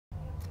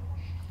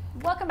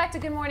Welcome back to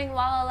Good Morning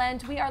La La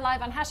Land. We are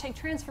live on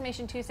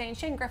 #Transformation Tuesday, and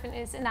Shane Griffin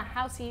is in the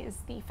house. He is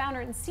the founder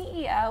and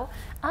CEO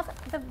of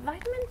the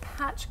Vitamin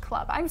Patch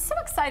Club. I'm so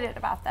excited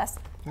about this.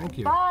 Thank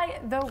you.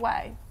 By the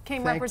way,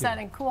 came Thank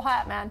representing. you. Cool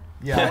hat, man.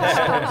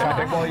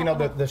 Yeah, well, you know,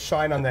 the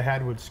shine on the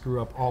head would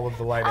screw up all of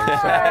the lighting.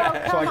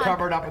 So I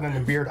covered up and then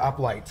the beard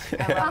uplights.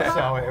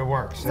 So it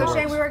works. So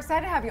Shane, we were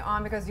excited to have you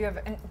on because you have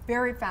a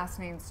very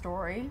fascinating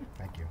story.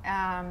 Thank you.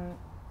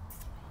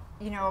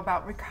 You know,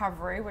 about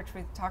recovery, which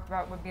we talked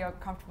about would be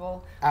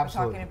comfortable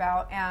Absolutely. talking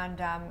about,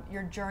 and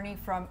your journey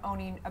from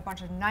owning a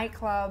bunch of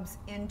nightclubs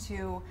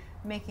into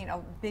making a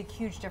big,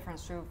 huge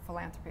difference through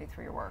philanthropy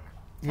through your work.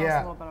 Tell us a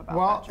little bit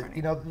about that journey.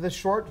 You know, the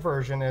short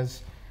version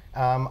is,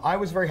 I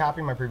was very happy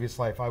in my previous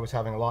life. I was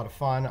having a lot of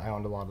fun. I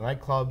owned a lot of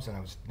nightclubs, and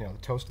I was, you know,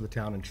 the toast of the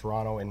town in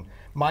Toronto. In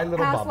my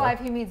little past bubble. life,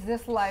 he means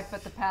this life,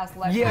 but the past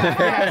life. Yeah,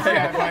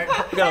 Right.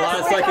 We got a lot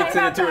of psychics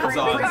and intuitives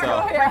on,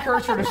 so.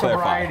 Precursor to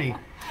sobriety.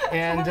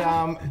 And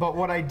but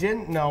what I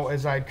didn't know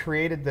is I'd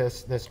created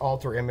this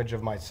alter image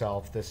of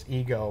myself, this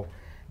ego,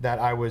 that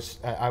I was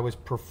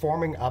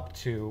performing up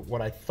to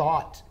what I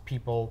thought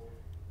people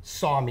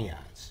saw me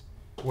as,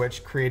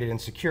 which created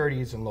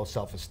insecurities and low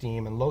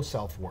self-esteem and low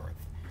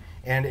self-worth.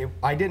 And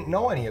I didn't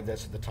know any of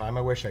this at the time.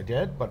 I wish I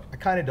did, but I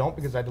kind of don't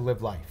because I had to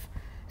live life.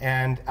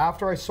 And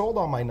after I sold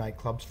all my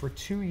nightclubs for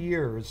 2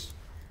 years,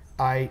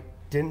 I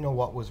didn't know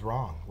what was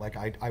wrong. Like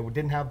I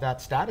didn't have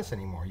that status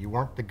anymore. You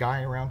weren't the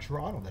guy around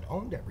Toronto that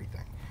owned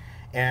everything.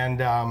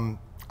 And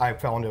I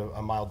fell into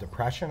a mild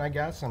depression, I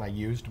guess, and I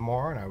used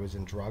more, and I was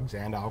in drugs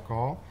and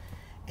alcohol.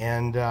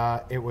 And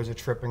it was a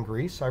trip in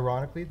Greece,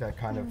 ironically, that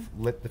kind of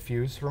lit the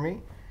fuse for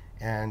me.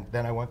 And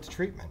then I went to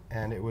treatment.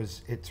 And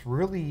it's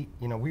really,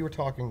 you know, we were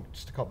talking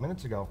just a couple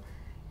minutes ago,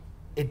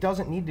 it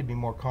doesn't need to be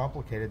more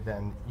complicated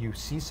than you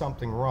see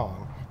something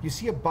wrong. You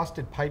see a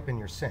busted pipe in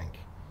your sink.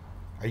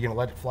 Are you gonna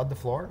let it flood the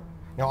floor?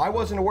 Now, I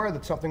wasn't aware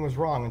that something was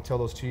wrong until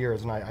those 2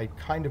 years, and I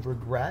kind of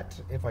regret,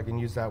 if I can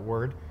use that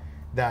word,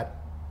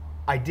 that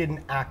I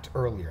didn't act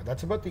earlier.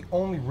 That's about the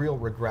only real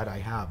regret I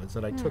have, is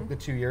that I took the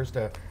 2 years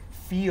to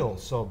feel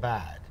so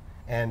bad,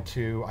 and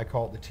I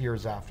call it the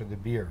tears after the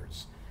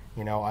beers.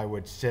 You know, I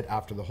would sit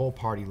after the whole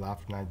party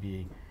left, and I'd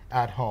be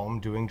at home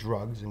doing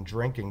drugs and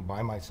drinking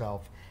by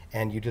myself,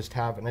 and you just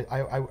have, and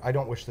I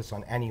don't wish this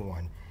on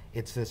anyone,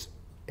 it's this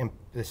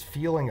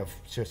feeling of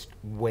just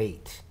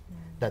weight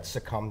that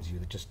succumbs you,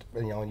 that just,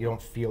 you know, you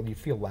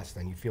feel less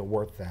than, you feel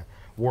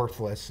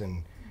worthless,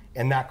 and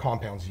that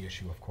compounds the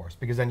issue, of course,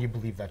 because then you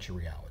believe that's your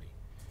reality,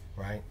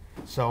 right?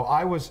 So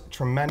I was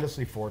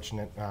tremendously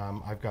fortunate.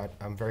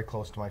 I'm very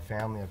close to my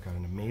family. I've got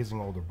an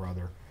amazing older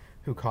brother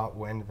who caught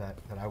wind that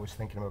I was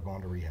thinking about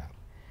going to rehab.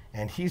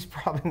 And he's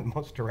probably the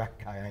most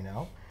direct guy I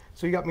know.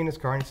 So he got me in his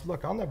car and he said,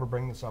 look, I'll never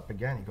bring this up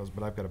again. He goes,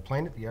 but I've got a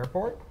plane at the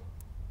airport,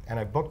 and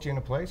I've booked you in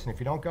a place, and if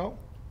you don't go,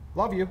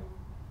 love you.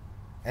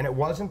 And it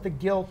wasn't the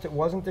guilt, it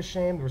wasn't the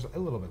shame, there was a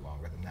little bit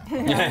longer than that. For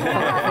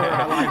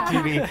live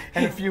TV,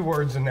 and a few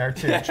words in there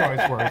too,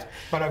 choice words.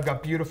 But I've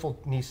got beautiful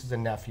nieces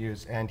and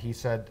nephews, and he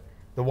said,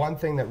 the one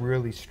thing that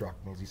really struck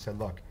me is he said,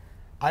 look,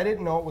 I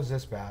didn't know it was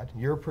this bad.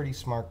 You're a pretty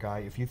smart guy.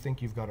 If you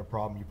think you've got a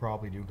problem, you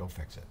probably do, go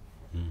fix it.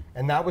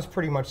 And that was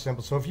pretty much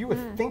simple. So if you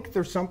would think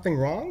there's something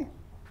wrong,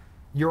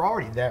 you're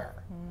already there,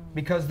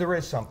 because there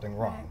is something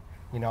wrong.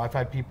 You know, I've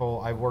had people,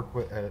 I work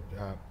with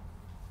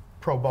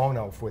pro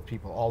bono with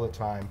people all the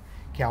time,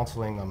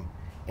 counseling them,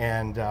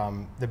 and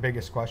the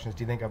biggest question is,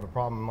 do you think I have a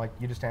problem? I'm like,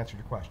 you just answered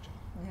your question.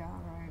 Yeah,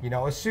 right. You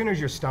know, as soon as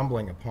you're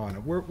stumbling upon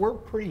it, we're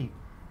pretty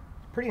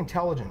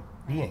intelligent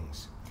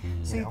beings.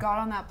 So you got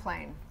on that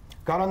plane.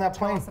 Got on that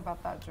plane. Tell us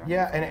about that journey.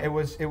 Yeah, and it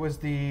was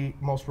the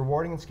most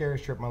rewarding and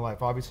scariest trip of my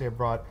life. Obviously, I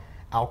brought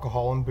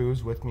alcohol and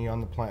booze with me on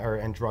the plane,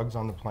 and drugs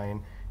on the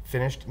plane.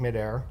 Finished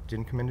midair,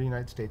 didn't come into the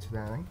United States with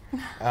anything,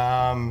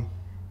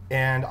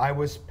 and I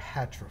was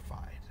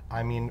petrified.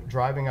 I mean,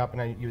 driving up,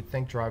 and you would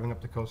think driving up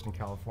the coast in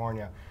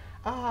California,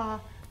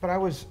 but I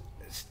was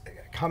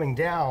coming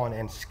down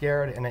and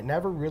scared, and it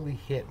never really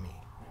hit me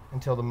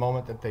until the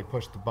moment that they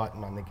pushed the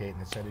button on the gate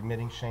and it said,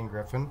 admitting Shane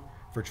Griffin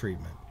for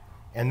treatment.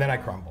 And then I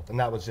crumbled, and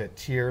that was it.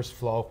 Tears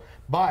flow,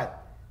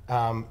 but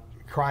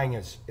crying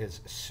is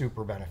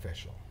super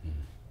beneficial.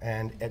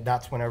 And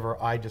that's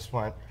whenever I just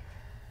went,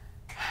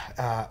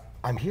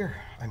 I'm here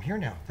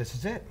now, this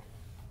is it.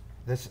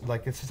 This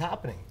is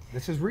happening.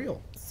 This is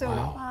real.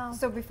 So,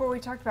 so before we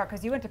talked about,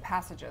 because you went to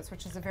Passages,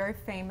 which is a very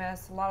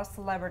famous, a lot of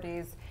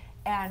celebrities,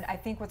 and I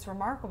think what's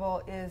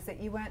remarkable is that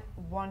you went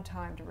one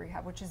time to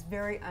rehab, which is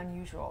very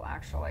unusual,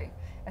 actually,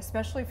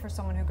 especially for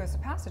someone who goes to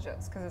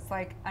Passages, because it's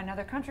like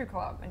another country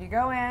club, and you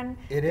go in,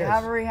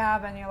 have a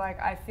rehab, and you're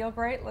like, I feel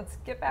great, let's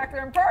get back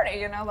there and party,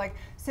 you know, like.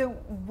 So,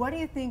 what do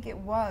you think it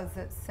was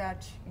that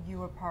set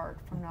you apart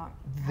from not?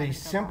 The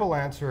simple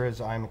answer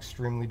is I'm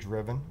extremely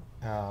driven.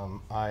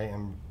 I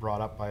am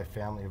brought up by a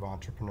family of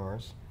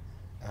entrepreneurs.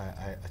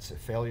 It's a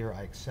failure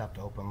I accept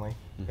openly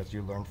because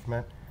you learn from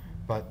it,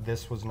 but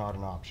this was not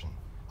an option.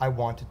 I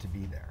wanted to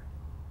be there.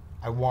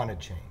 I wanted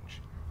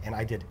change, and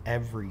I did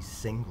every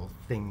single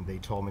thing they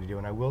told me to do.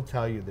 And I will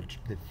tell you that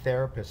the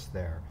therapists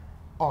there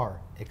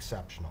are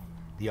exceptional.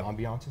 The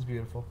ambiance is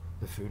beautiful.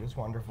 The food is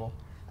wonderful.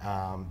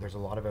 There's a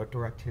lot of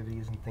outdoor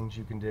activities and things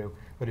you can do.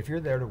 But if you're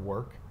there to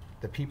work,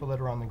 the people that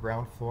are on the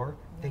ground floor,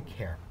 they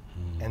care.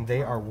 And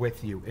they are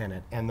with you in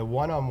it. And the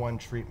one-on-one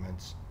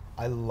treatments,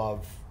 I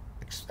love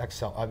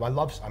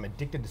I'm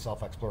addicted to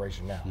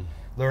self-exploration now.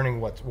 Learning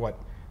what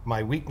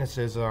my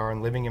weaknesses are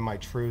and living in my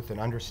truth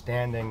and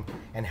understanding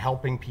and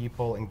helping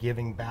people and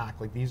giving back.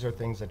 Like, these are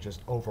things that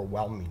just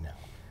overwhelm me now,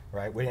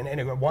 right? In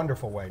a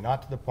wonderful way,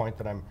 not to the point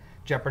that I'm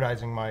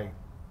jeopardizing my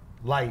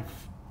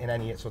life in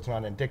any, so it's not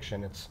an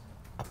addiction, it's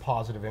a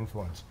positive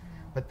influence.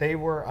 But they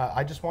were,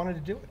 I just wanted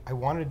to do it. I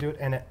wanted to do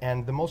it,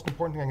 and the most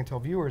important thing I can tell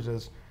viewers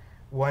is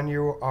when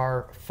you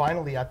are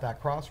finally at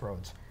that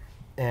crossroads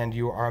and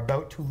you are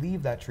about to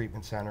leave that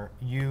treatment center,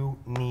 you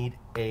need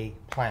a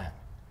plan.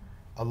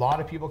 A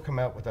lot of people come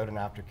out without an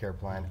aftercare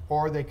plan,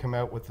 or they come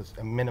out with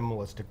a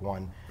minimalistic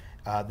one.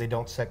 They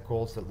don't set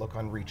goals that look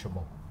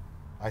unreachable.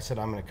 I said,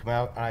 I'm going to come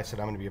out, and I said,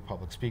 I'm going to be a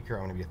public speaker,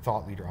 I'm going to be a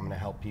thought leader, I'm going to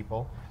help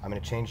people, I'm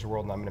going to change the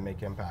world, and I'm going to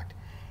make impact.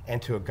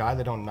 And to a guy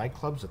that owned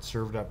nightclubs that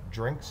served up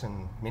drinks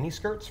and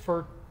miniskirts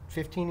for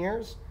 15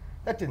 years,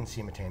 that didn't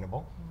seem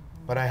attainable.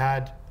 But I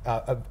had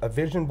a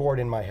vision board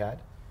in my head,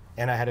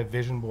 and I had a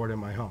vision board in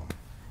my home.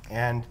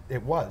 And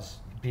it was,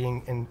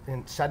 being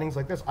in settings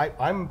like this,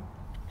 I'm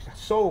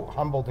so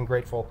humbled and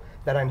grateful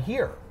that I'm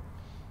here,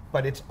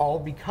 but it's all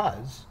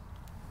because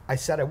I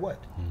said I would.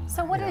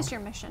 So what is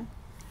your mission?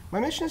 My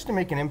mission is to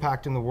make an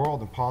impact in the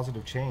world and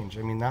positive change.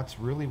 I mean, that's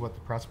really what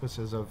the precipice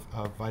is of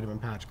Vitamin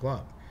Patch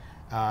Club.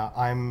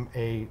 I'm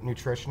a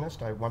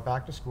nutritionist. I went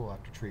back to school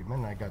after treatment,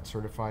 and I got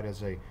certified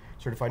as a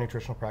certified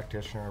nutritional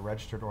practitioner, a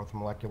registered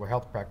orthomolecular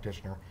health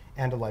practitioner,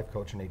 and a life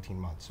coach in 18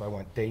 months. So I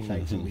went day,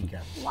 nights, and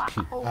weekends.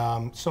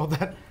 Wow. So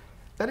that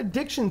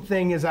addiction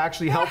thing is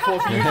actually helpful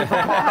for you to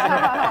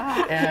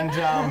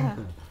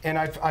and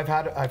I've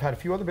had a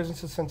few other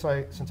businesses since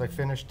I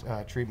finished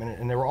treatment,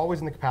 and they were always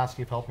in the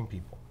capacity of helping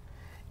people.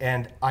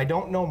 And I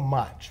don't know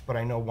much, but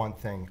I know one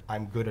thing: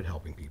 I'm good at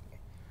helping people.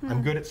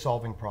 I'm good at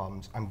solving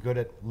problems. I'm good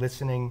at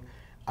listening.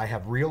 I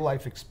have real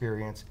life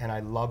experience, and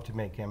I love to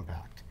make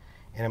impact.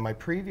 And in my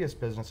previous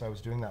business, I was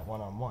doing that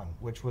one-on-one,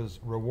 which was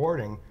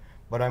rewarding.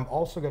 But I'm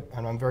also good,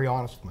 and I'm very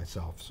honest with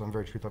myself, so I'm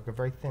very truthful. I've got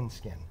very thin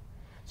skin.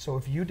 So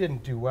if you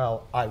didn't do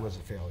well, I was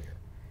a failure.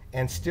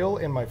 And still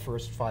in my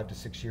first 5 to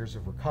 6 years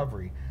of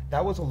recovery,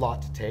 that was a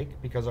lot to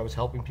take because I was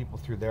helping people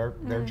through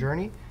their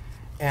journey.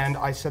 And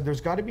I said,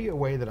 there's got to be a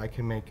way that I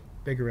can make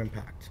bigger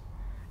impact.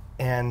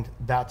 And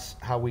that's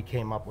how we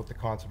came up with the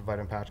concept of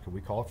Vitamin Patch Club.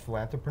 We call it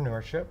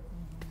philanthropreneurship.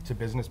 It's a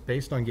business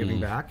based on giving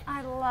back.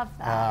 I love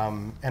that.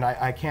 And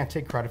I can't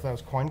take credit for that. It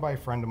was coined by a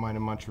friend of mine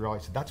in Montreal.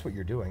 He said, that's what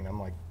you're doing. And I'm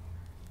like,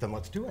 then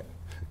let's do it.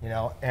 You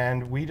know,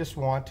 and we just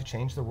want to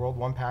change the world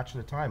one patch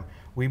at a time.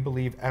 We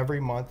believe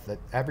every month that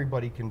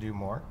everybody can do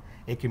more.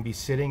 It can be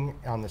sitting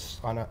on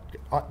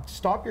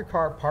stop your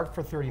car, park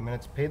for 30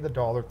 minutes, pay the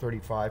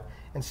 $1.35,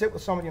 and sit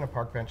with somebody on a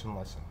park bench and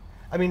listen.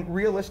 I mean,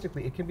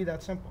 realistically, it can be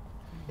that simple.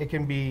 It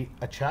can be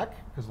a check,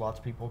 because lots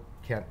of people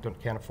can't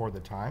afford the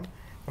time.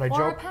 But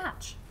or a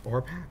patch. Or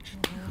a patch.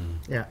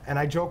 Yeah, and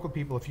I joke with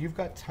people, if you've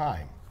got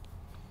time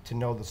to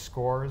know the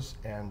scores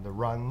and the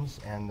runs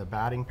and the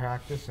batting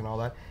practice and all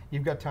that,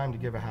 you've got time to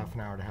give a half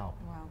an hour to help.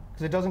 Wow.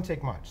 Because it doesn't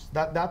take much.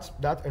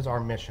 That is our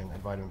mission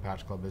at Vitamin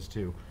Patch Club, is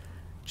to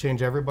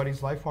change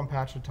everybody's life one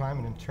patch at a time,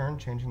 and in turn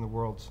changing the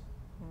world's,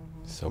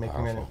 So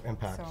making an powerful.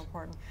 impact. So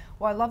important.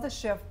 Well, I love the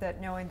shift,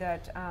 that knowing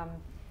that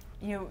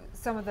you know,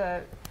 some of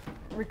the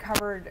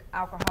recovered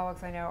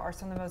alcoholics I know are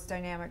some of the most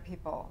dynamic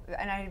people.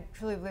 And I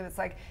truly believe it's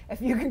like,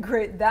 if you can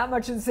create that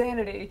much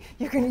insanity,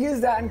 you can use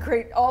that and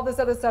create all this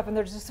other stuff. And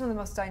they're just some of the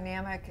most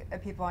dynamic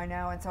people I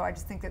know. And so I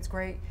just think it's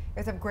great.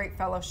 It's a great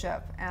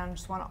fellowship, and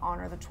just want to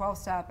honor the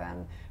 12-step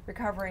and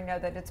recovery, know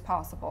that it's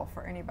possible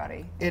for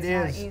anybody. It's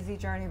not an easy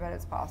journey, but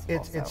it's possible.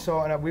 It's so,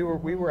 and we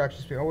were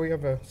actually speaking, we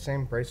have a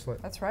same bracelet.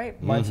 That's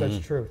right. Mine says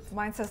truth.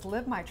 Mine says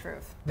live my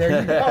truth.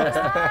 There you go.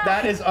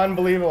 That is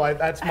unbelievable.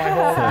 That's my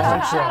whole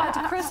Shout out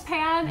to Chris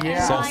Pan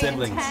and Soul my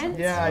siblings. intent.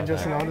 Yeah, I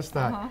just noticed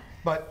that.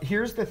 But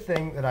here's the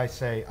thing that I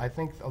say. I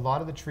think a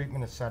lot of the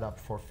treatment is set up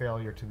for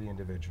failure to the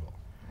individual.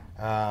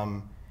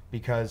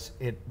 Because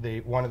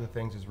one of the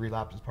things is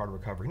relapse is part of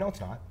recovery. No,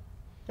 it's not.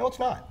 No, it's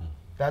not.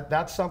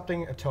 That's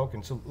something, a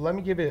token. So let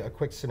me give you a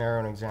quick scenario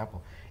and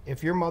example.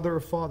 If your mother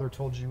or father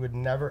told you would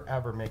never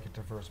ever make it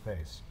to first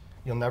base,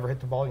 you'll never hit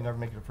the ball, you'll never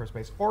make it to first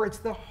base, or it's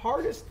the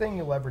hardest thing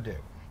you'll ever do,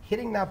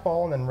 hitting that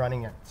ball and then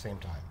running at the same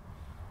time,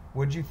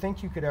 would you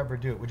think you could ever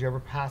do it? Would you ever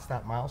pass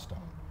that milestone?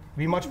 It'd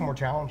be much more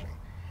challenging.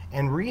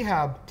 And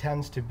rehab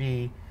tends to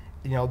be,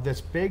 you know,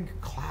 this big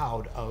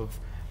cloud of,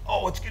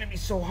 oh, it's going to be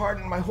so hard,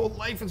 and my whole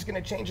life is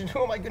going to change, and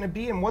who am I going to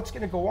be, and what's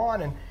going to go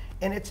on, and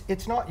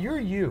it's not. You're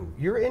you.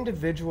 You're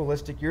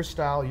individualistic. Your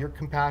style, your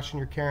compassion,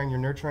 your caring, your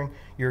nurturing.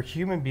 You're a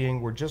human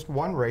being. We're just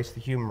one race, the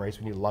human race.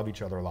 We need to love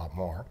each other a lot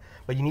more,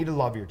 but you need to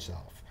love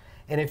yourself.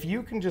 And if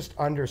you can just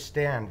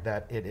understand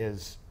that it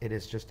is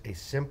just a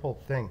simple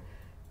thing.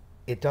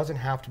 It doesn't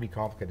have to be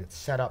complicated. It's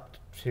set up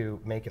to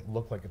make it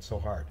look like it's so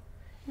hard.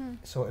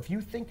 So if you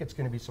think it's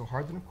going to be so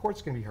hard, then of course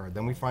it's going to be hard.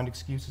 Then we find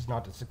excuses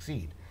not to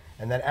succeed.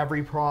 And then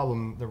every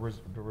problem, the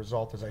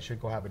result is I should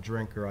go have a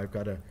drink, or I've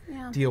got to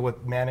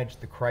manage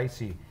the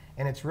crisis.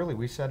 And it's really,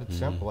 we said it's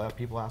simple.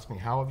 People ask me,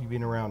 how have you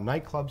been around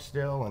nightclubs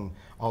still and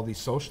all these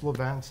social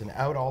events and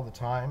out all the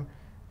time?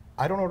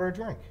 I don't order a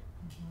drink.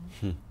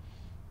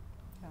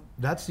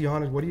 That's the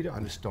honest, what do you do? I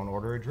just don't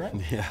order a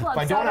drink. Well, if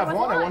I don't have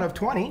one, I wine. won't have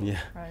 20.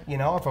 Right. You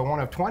know, if I won't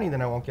have 20,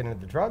 then I won't get into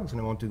the drugs and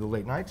I won't do the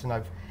late nights. And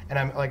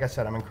I'm like I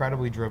said, I'm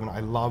incredibly driven.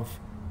 I love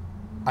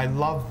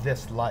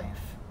this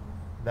life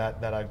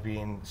that I've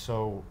been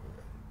so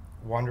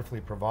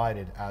wonderfully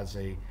provided as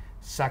a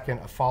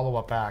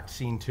follow-up act,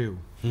 scene 2.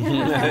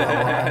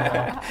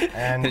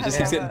 And it just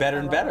keeps getting better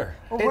and better.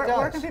 Well,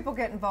 where can people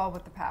get involved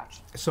with the patch?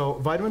 So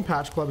Vitamin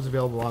Patch Club is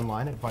available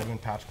online at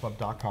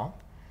vitaminpatchclub.com.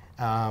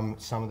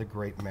 Some of the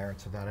great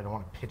merits of that, I don't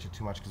want to pitch it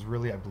too much because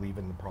really I believe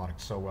in the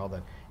product so well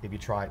that if you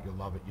try it, you'll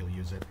love it, you'll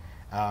use it.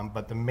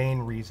 But the main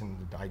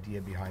reason, the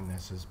idea behind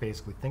this is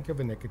basically think of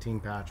a nicotine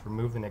patch,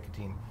 remove the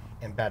nicotine,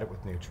 embed it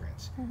with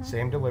nutrients.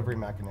 Same delivery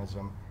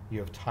mechanism. You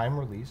have time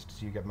released,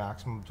 so you get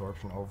maximum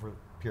absorption over a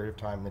period of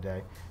time in the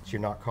day, so you're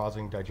not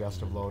causing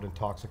digestive load and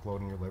toxic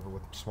load in your liver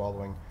with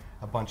swallowing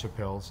a bunch of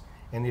pills.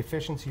 And the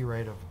efficiency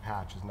rate of a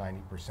patch is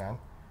 90%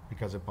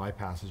 because it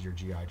bypasses your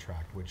GI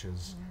tract, which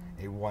is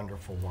a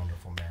wonderful,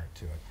 wonderful merit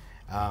to it.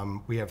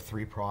 We have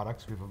 3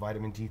 products. We have a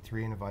vitamin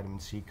D3 and a vitamin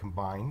C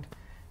combined.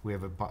 We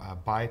have a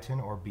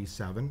biotin or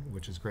B7,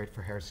 which is great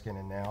for hair, skin,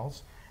 and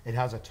nails. It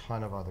has a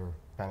ton of other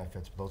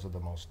benefits, but those are the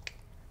most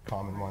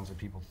common ones that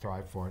people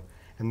thrive for it.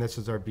 And this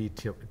is our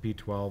B12,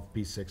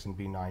 B6, and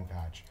B9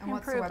 patch. And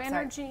what's the Improve website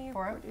energy,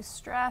 for it? reduce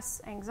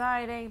stress,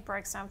 anxiety,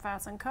 breaks down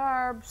fats and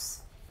carbs.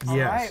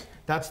 Yes, right.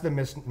 that's the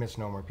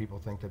misnomer. People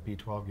think that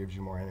B12 gives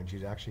you more energy.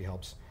 It actually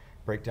helps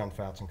break down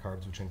fats and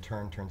carbs, which in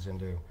turn turns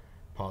into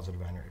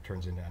positive energy,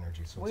 turns into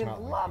energy. So We it's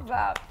not love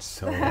like that.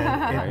 So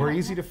we're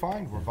easy to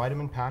find. We're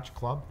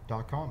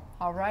vitaminpatchclub.com.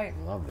 All right.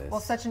 Love this.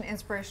 Well, such an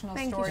inspirational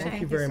Thank you, story. Shane.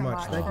 Thank you very so much.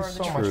 much. Thank you for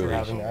so the much for truth.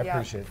 having me. I Yeah.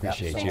 appreciate that.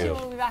 Appreciate Stay you. tuned.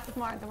 We'll be back with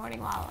more of The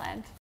Morning La La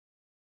Land.